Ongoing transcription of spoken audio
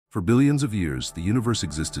For billions of years, the universe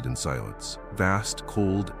existed in silence, vast,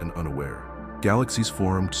 cold, and unaware. Galaxies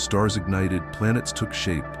formed, stars ignited, planets took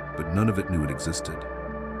shape, but none of it knew it existed.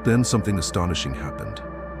 Then something astonishing happened.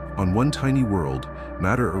 On one tiny world,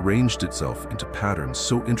 matter arranged itself into patterns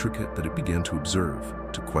so intricate that it began to observe,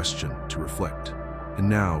 to question, to reflect. And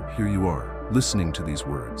now, here you are, listening to these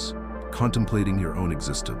words, contemplating your own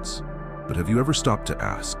existence. But have you ever stopped to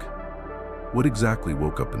ask, what exactly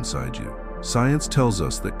woke up inside you? Science tells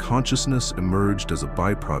us that consciousness emerged as a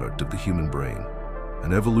byproduct of the human brain,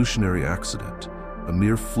 an evolutionary accident, a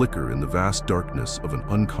mere flicker in the vast darkness of an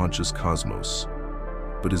unconscious cosmos.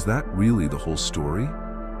 But is that really the whole story?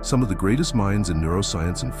 Some of the greatest minds in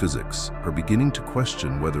neuroscience and physics are beginning to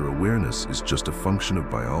question whether awareness is just a function of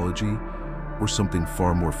biology or something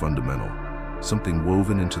far more fundamental, something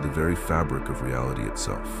woven into the very fabric of reality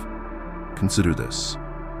itself. Consider this.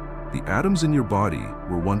 The atoms in your body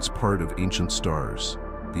were once part of ancient stars.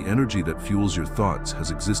 The energy that fuels your thoughts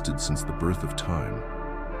has existed since the birth of time.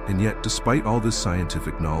 And yet, despite all this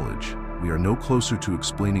scientific knowledge, we are no closer to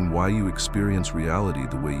explaining why you experience reality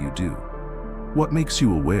the way you do. What makes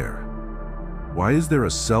you aware? Why is there a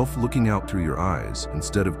self looking out through your eyes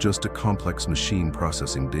instead of just a complex machine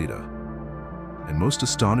processing data? And most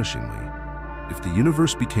astonishingly, if the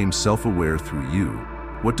universe became self-aware through you,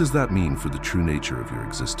 what does that mean for the true nature of your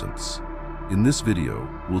existence? In this video,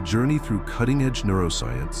 we'll journey through cutting-edge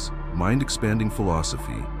neuroscience, mind-expanding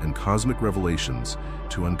philosophy, and cosmic revelations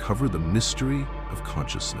to uncover the mystery of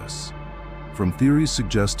consciousness. From theories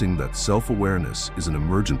suggesting that self-awareness is an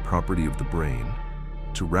emergent property of the brain,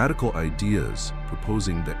 to radical ideas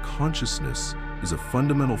proposing that consciousness is a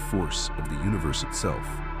fundamental force of the universe itself,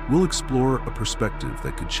 we'll explore a perspective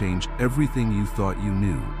that could change everything you thought you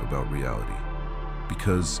knew about reality.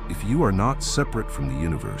 Because if you are not separate from the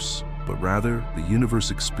universe, but rather the universe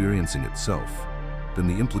experiencing itself, then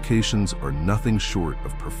the implications are nothing short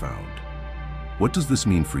of profound. What does this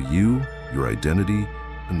mean for you, your identity,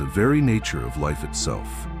 and the very nature of life itself?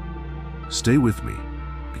 Stay with me,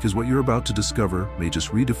 because what you're about to discover may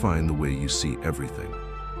just redefine the way you see everything.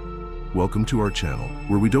 Welcome to our channel,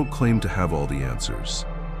 where we don't claim to have all the answers,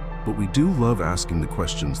 but we do love asking the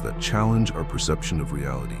questions that challenge our perception of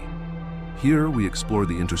reality. Here, we explore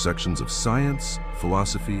the intersections of science,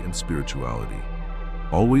 philosophy, and spirituality.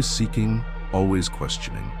 Always seeking, always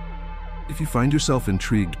questioning. If you find yourself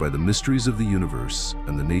intrigued by the mysteries of the universe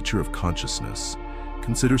and the nature of consciousness,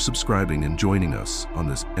 consider subscribing and joining us on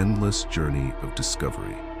this endless journey of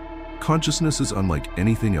discovery. Consciousness is unlike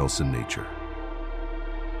anything else in nature.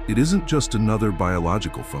 It isn't just another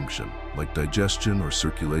biological function, like digestion or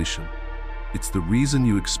circulation. It's the reason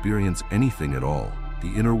you experience anything at all.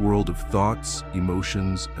 The inner world of thoughts,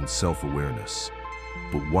 emotions, and self-awareness.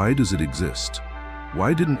 But why does it exist?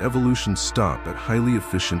 Why didn't evolution stop at highly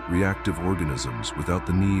efficient reactive organisms without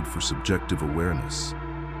the need for subjective awareness?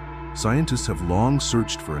 Scientists have long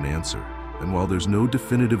searched for an answer, and while there's no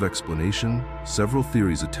definitive explanation, several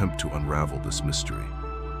theories attempt to unravel this mystery.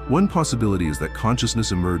 One possibility is that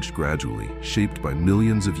consciousness emerged gradually, shaped by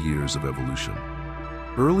millions of years of evolution.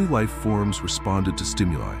 Early life forms responded to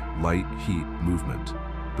stimuli, light, heat, movement,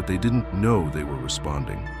 but they didn't know they were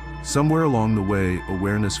responding. Somewhere along the way,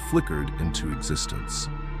 awareness flickered into existence.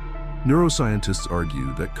 Neuroscientists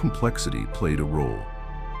argue that complexity played a role.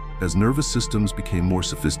 As nervous systems became more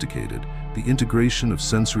sophisticated, the integration of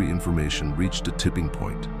sensory information reached a tipping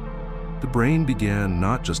point. The brain began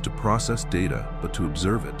not just to process data, but to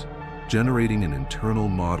observe it, generating an internal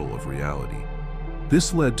model of reality.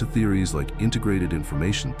 This led to theories like integrated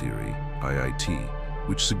information theory, IIT,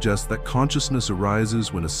 which suggests that consciousness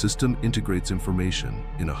arises when a system integrates information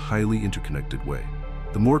in a highly interconnected way.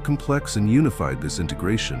 The more complex and unified this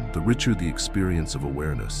integration, the richer the experience of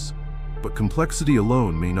awareness. But complexity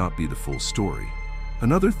alone may not be the full story.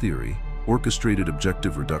 Another theory, Orchestrated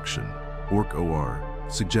Objective Reduction, Orch-OR,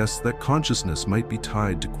 suggests that consciousness might be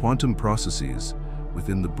tied to quantum processes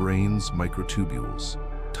within the brain's microtubules,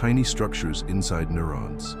 tiny structures inside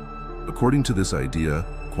neurons. According to this idea,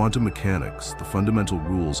 quantum mechanics, the fundamental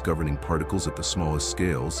rules governing particles at the smallest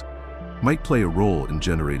scales, might play a role in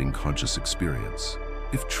generating conscious experience.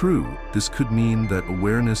 If true, this could mean that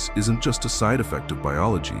awareness isn't just a side effect of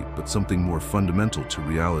biology, but something more fundamental to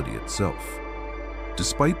reality itself.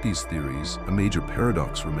 Despite these theories, a major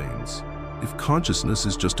paradox remains. If consciousness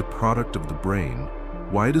is just a product of the brain,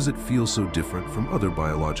 why does it feel so different from other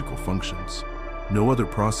biological functions? No other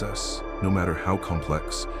process, no matter how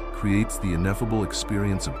complex, creates the ineffable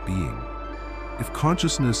experience of being. If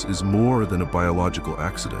consciousness is more than a biological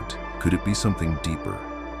accident, could it be something deeper?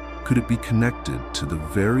 Could it be connected to the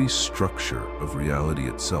very structure of reality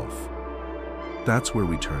itself? That's where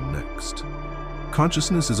we turn next.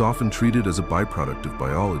 Consciousness is often treated as a byproduct of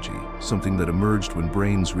biology, something that emerged when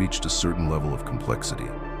brains reached a certain level of complexity.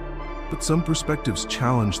 But some perspectives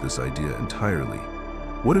challenge this idea entirely.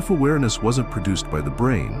 What if awareness wasn't produced by the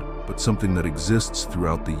brain, but something that exists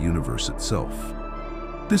throughout the universe itself?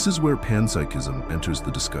 This is where panpsychism enters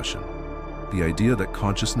the discussion. The idea that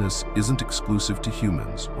consciousness isn't exclusive to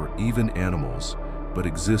humans or even animals, but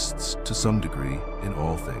exists to some degree in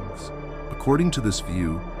all things. According to this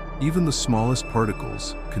view, even the smallest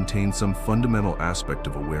particles contain some fundamental aspect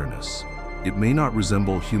of awareness. It may not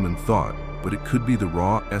resemble human thought, but it could be the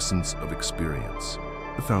raw essence of experience,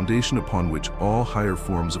 the foundation upon which all higher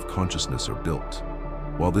forms of consciousness are built.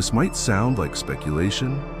 While this might sound like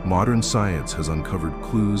speculation, modern science has uncovered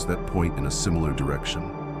clues that point in a similar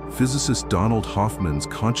direction. Physicist Donald Hoffman's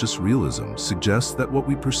conscious realism suggests that what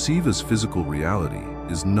we perceive as physical reality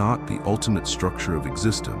is not the ultimate structure of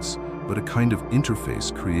existence, but a kind of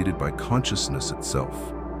interface created by consciousness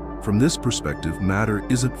itself. From this perspective, matter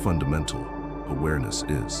isn't fundamental, awareness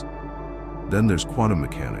is. Then there's quantum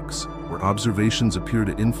mechanics, where observations appear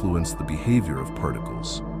to influence the behavior of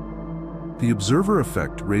particles. The observer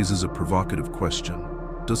effect raises a provocative question.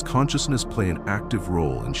 Does consciousness play an active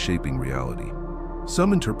role in shaping reality?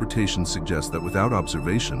 Some interpretations suggest that without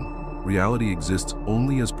observation, reality exists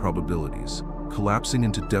only as probabilities, collapsing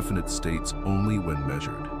into definite states only when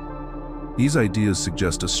measured. These ideas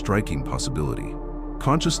suggest a striking possibility.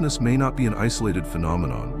 Consciousness may not be an isolated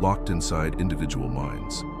phenomenon locked inside individual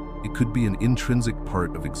minds. It could be an intrinsic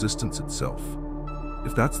part of existence itself.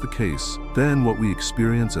 If that's the case, then what we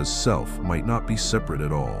experience as self might not be separate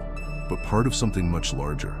at all, but part of something much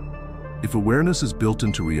larger. If awareness is built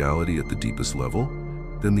into reality at the deepest level,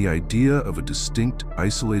 then the idea of a distinct,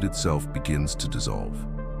 isolated self begins to dissolve.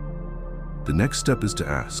 The next step is to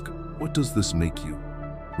ask, what does this make you?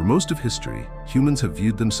 For most of history, humans have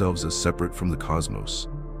viewed themselves as separate from the cosmos,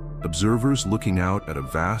 observers looking out at a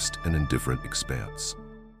vast and indifferent expanse.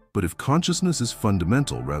 But if consciousness is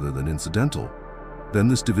fundamental rather than incidental, then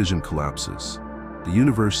this division collapses. The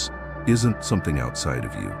universe isn't something outside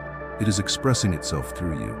of you. It is expressing itself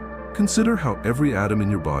through you. Consider how every atom in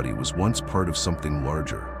your body was once part of something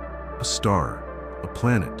larger. A star, a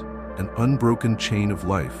planet, an unbroken chain of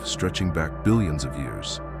life stretching back billions of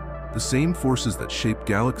years. The same forces that shape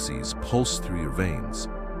galaxies pulse through your veins.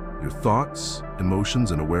 Your thoughts,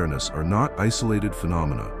 emotions, and awareness are not isolated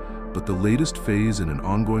phenomena, but the latest phase in an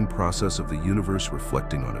ongoing process of the universe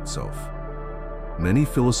reflecting on itself. Many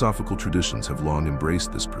philosophical traditions have long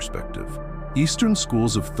embraced this perspective. Eastern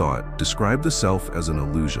schools of thought describe the self as an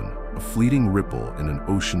illusion, a fleeting ripple in an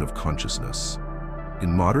ocean of consciousness.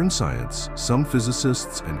 In modern science, some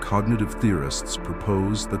physicists and cognitive theorists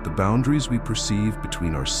propose that the boundaries we perceive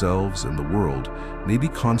between ourselves and the world may be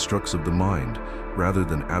constructs of the mind rather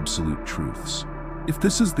than absolute truths. If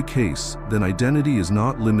this is the case, then identity is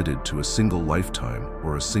not limited to a single lifetime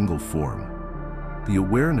or a single form. The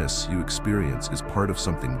awareness you experience is part of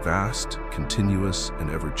something vast, continuous,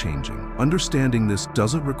 and ever-changing. Understanding this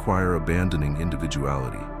doesn't require abandoning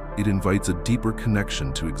individuality. It invites a deeper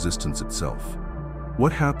connection to existence itself.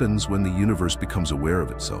 What happens when the universe becomes aware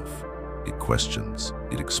of itself? It questions,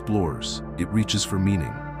 it explores, it reaches for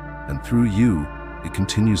meaning, and through you, it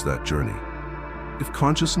continues that journey. If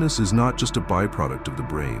consciousness is not just a byproduct of the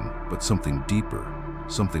brain, but something deeper,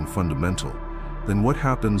 something fundamental, then what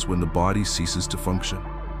happens when the body ceases to function?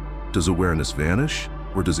 Does awareness vanish,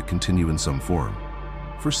 or does it continue in some form?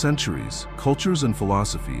 For centuries, cultures and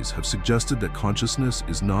philosophies have suggested that consciousness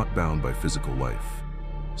is not bound by physical life.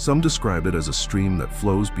 Some describe it as a stream that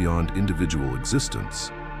flows beyond individual existence,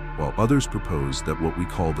 while others propose that what we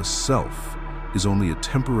call the self is only a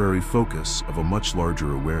temporary focus of a much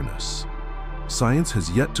larger awareness. Science has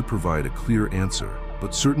yet to provide a clear answer,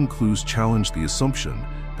 but certain clues challenge the assumption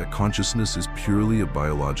that consciousness is purely a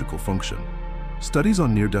biological function. Studies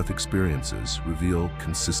on near-death experiences reveal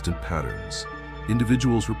consistent patterns.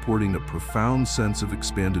 Individuals reporting a profound sense of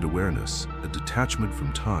expanded awareness, a detachment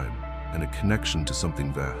from time, and a connection to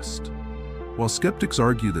something vast. While skeptics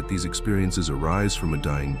argue that these experiences arise from a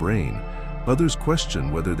dying brain, others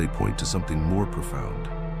question whether they point to something more profound.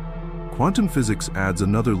 Quantum physics adds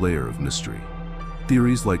another layer of mystery.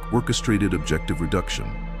 Theories like Orchestrated Objective Reduction,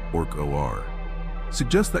 Orch-OR,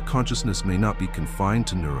 suggest that consciousness may not be confined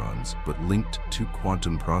to neurons, but linked to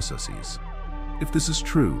quantum processes. If this is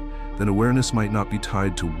true, then awareness might not be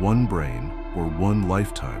tied to one brain or one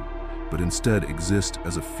lifetime, but instead exist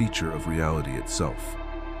as a feature of reality itself.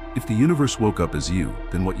 If the universe woke up as you,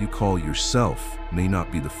 then what you call yourself may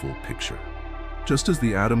not be the full picture. Just as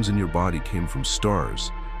the atoms in your body came from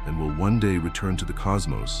stars and will one day return to the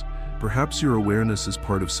cosmos, Perhaps your awareness is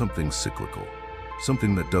part of something cyclical,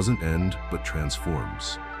 something that doesn't end but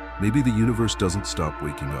transforms. Maybe the universe doesn't stop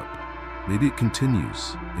waking up. Maybe it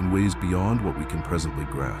continues in ways beyond what we can presently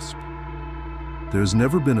grasp. There's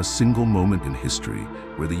never been a single moment in history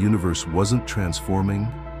where the universe wasn't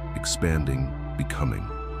transforming, expanding, becoming.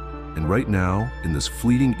 And right now, in this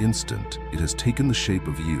fleeting instant, it has taken the shape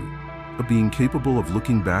of you, a being capable of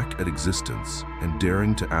looking back at existence and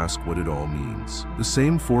daring to ask what it all means. The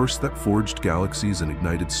same force that forged galaxies and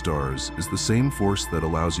ignited stars is the same force that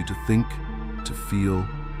allows you to think, to feel,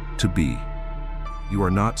 to be. You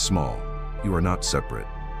are not small. You are not separate.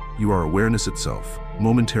 You are awareness itself,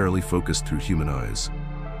 momentarily focused through human eyes.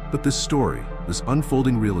 But this story, this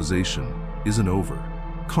unfolding realization, isn't over.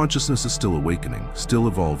 Consciousness is still awakening, still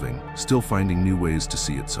evolving, still finding new ways to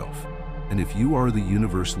see itself. And if you are the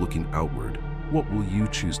universe looking outward, what will you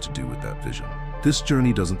choose to do with that vision? This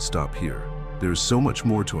journey doesn't stop here. There is so much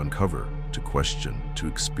more to uncover, to question, to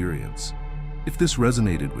experience. If this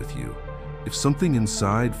resonated with you, if something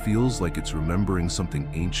inside feels like it's remembering something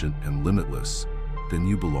ancient and limitless, then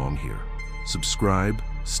you belong here. Subscribe,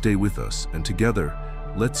 stay with us, and together,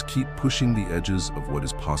 let's keep pushing the edges of what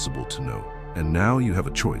is possible to know. And now you have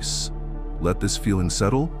a choice. Let this feeling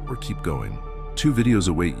settle or keep going. 2 videos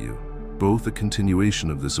await you, both a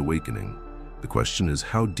continuation of this awakening. The question is,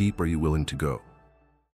 how deep are you willing to go?